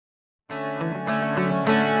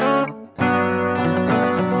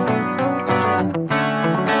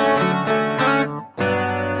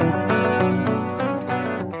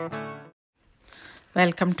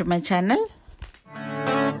Welcome to my channel.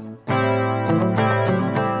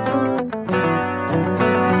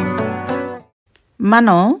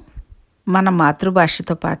 మనం మన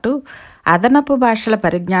మాతృభాషతో పాటు అదనపు భాషల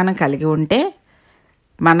పరిజ్ఞానం కలిగి ఉంటే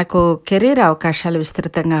మనకు కెరీర్ అవకాశాలు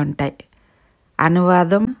విస్తృతంగా ఉంటాయి.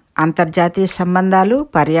 అనువాదం, అంతర్జాతీయ సంబంధాలు,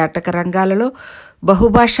 పర్యాటక రంగాలలో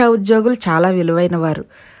బహుభాషా ఉద్యోగులు చాలా విలువైన వారు.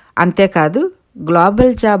 అంతేకాదు,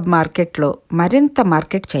 గ్లోబల్ జాబ్ మార్కెట్లో మరింత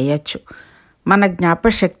మార్కెట్ చేయొచ్చు. మన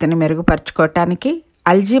జ్ఞాపకశక్తిని మెరుగుపరుచుకోవటానికి,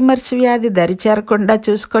 అల్జీమర్స్ వ్యాధి దరిచేరకుండా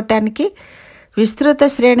చూసుకోవటానికి, విస్తృత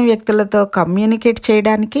శ్రేణి వ్యక్తులతో కమ్యూనికేట్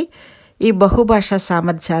చేయడానికి ఈ బహుభాషా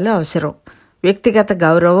సామర్థ్యాలు అవసరం. వ్యక్తిగత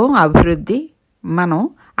గౌరవం, అభివృద్ధి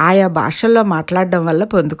మనం ఆయా భాషల్లో మాట్లాడడం వల్ల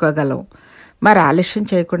పొందుకోగలం. మరి ఆలస్యం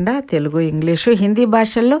చేయకుండా తెలుగు, ఇంగ్లీషు, హిందీ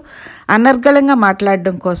భాషల్లో అనర్గళంగా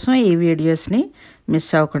మాట్లాడడం కోసం ఈ వీడియోస్ని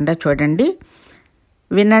మిస్ అవ్వకుండా చూడండి,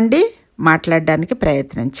 వినండి, మాట్లాడడానికి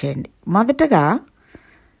ప్రయత్నం చేయండి. మొదటగా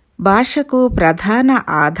భాషకు ప్రధాన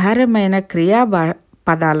ఆధారమైన క్రియా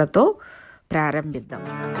పదాలతో ప్రారంభిద్దాం.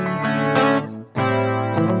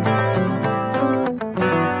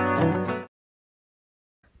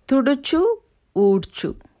 తుడుచు,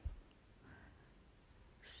 ఊడ్చు.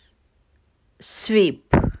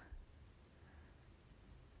 స్వీప్.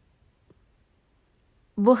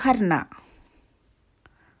 బుహర్నా.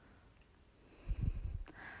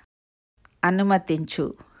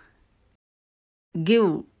 అనుమతించు.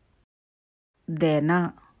 గివ్,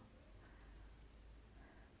 దేనా.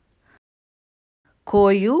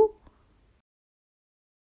 కోయు,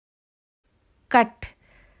 కట్,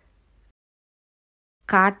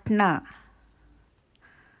 కాట్నా.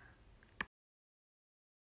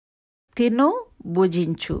 తిను,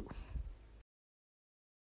 భుజించు.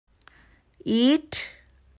 ఈట్,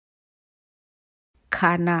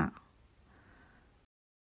 ఖానా.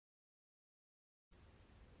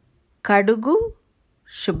 కడుగు,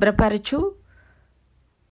 శుభ్రపరచు.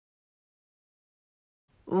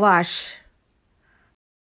 వాష్.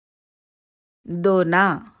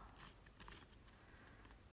 దోనా,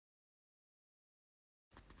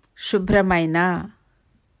 శుభ్రమైన.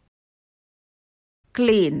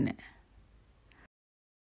 క్లీన్.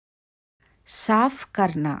 సాఫ్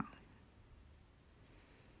కర్నా.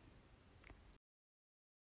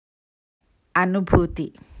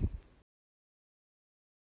 అనుభూతి.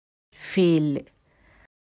 ఫీల్.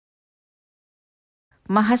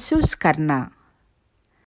 మహసూస్ కర్నా.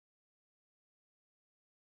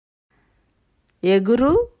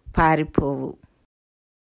 ఎగురు, పారిపోవు.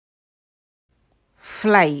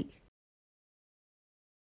 ఫ్లై.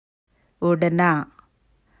 ఉడనా.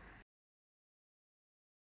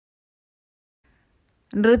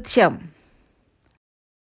 నృత్యం.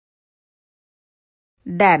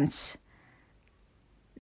 డాన్స్.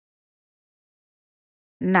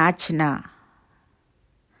 నాచనా.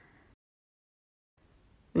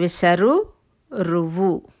 విసరు,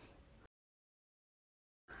 రువ్వు.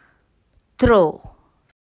 త్రో,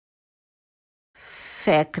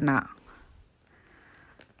 ఫేక్నా.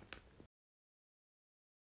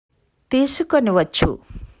 తీసుకొని వచ్చు.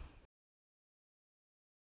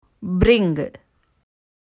 బ్రింగ్.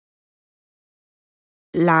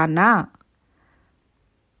 లానా.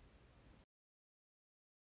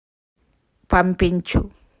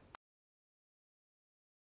 పంపించు.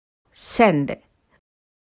 సెండ్.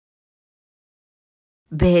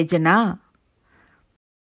 భేజనా.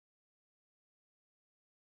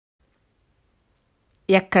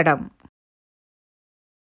 ఎక్కడం.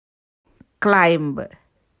 క్లైంబ్.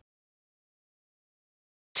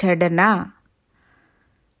 చెడనా.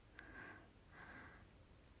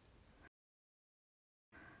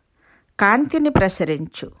 కాంతిని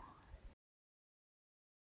ప్రసరించు.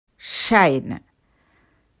 షైన్.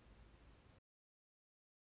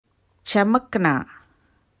 చమక్నా.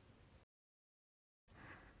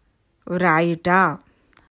 వ్రాయుట.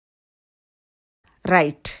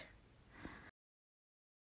 రైట్.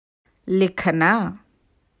 లిఖనా.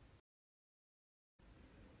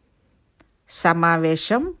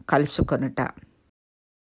 సమావేశం, కలుసుకొనుట.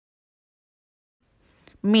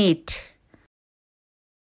 మీట్.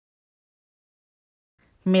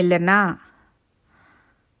 మిలనా.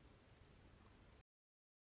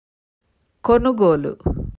 కొనుగోలు.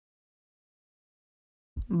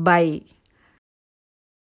 బై.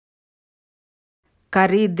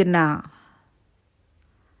 ఖరీదునా.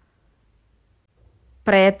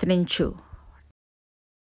 ప్రయత్నించు.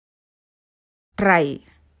 ట్రై.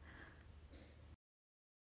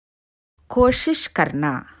 కోషిష్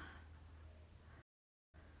కర్నా.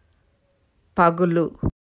 పగులు.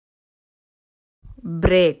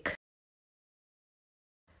 బ్రేక్.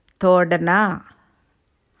 తోడనా.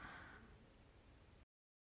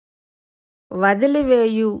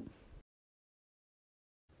 వదిలివేయు,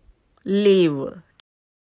 లీవ్.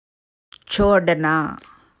 చూడన,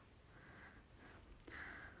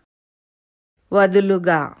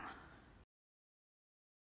 వదులుగా,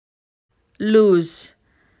 లూజ్.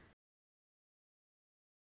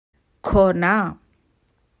 కోన,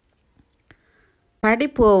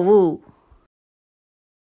 పడిపోవు,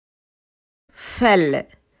 ఫెల్.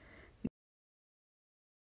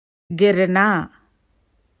 గిరన,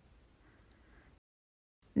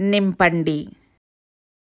 నింపండి,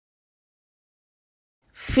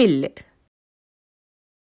 ఫిల్.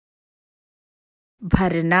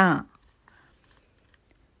 భరణ,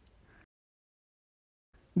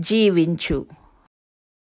 జీవించు.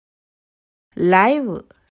 లైవ్,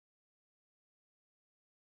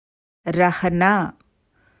 రహనా,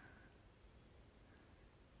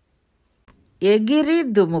 ఎగిరి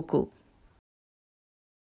దుముకు,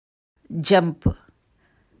 జంప్.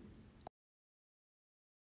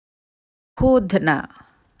 కూద్న,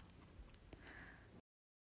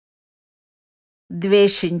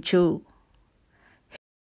 ద్వేషించు,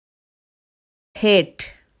 హేట్.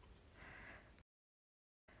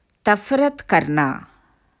 తఫరత్ కర్నా,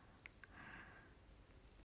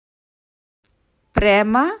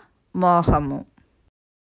 ప్రేమ, మోహము.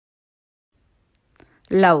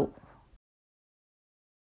 లవ్.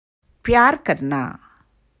 ప్యార్ కర్నా,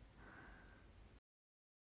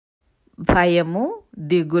 భయము,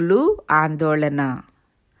 దిగులు, ఆందోళన.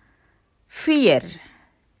 ఫియర్.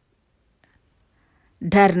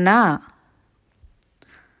 డర్నా,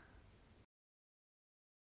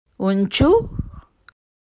 ఉంచు,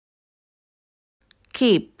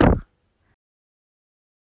 కీప్.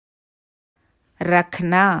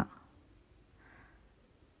 రఖ్నా,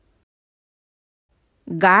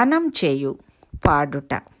 గానం చేయు,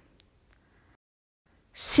 పాడుట.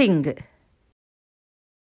 సింగ్,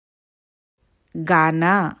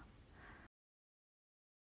 గానా,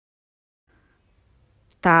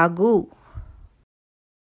 తాగు,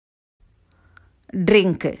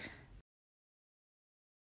 డ్రింక్.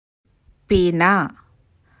 పీనా,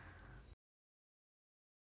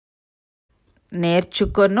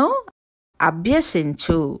 నేర్చుకొను,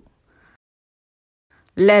 అభ్యసించు.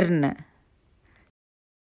 లెర్న్,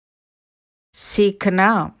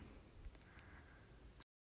 సీఖనా,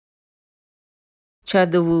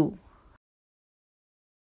 చదువు.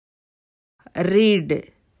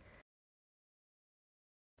 రీడ్,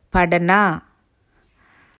 పడనా,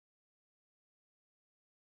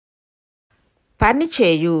 పని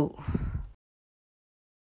చేయు.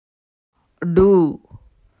 డూ.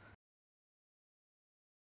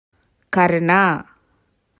 కర్నా,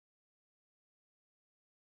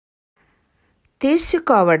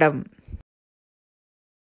 తీసుకోవడం.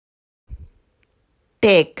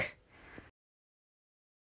 టేక్.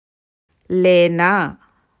 లేనా,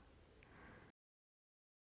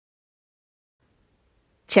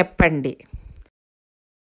 చెప్పండి.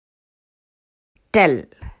 Tell.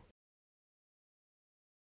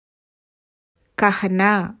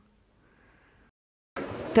 కహనా.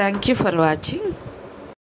 Thank you for watching.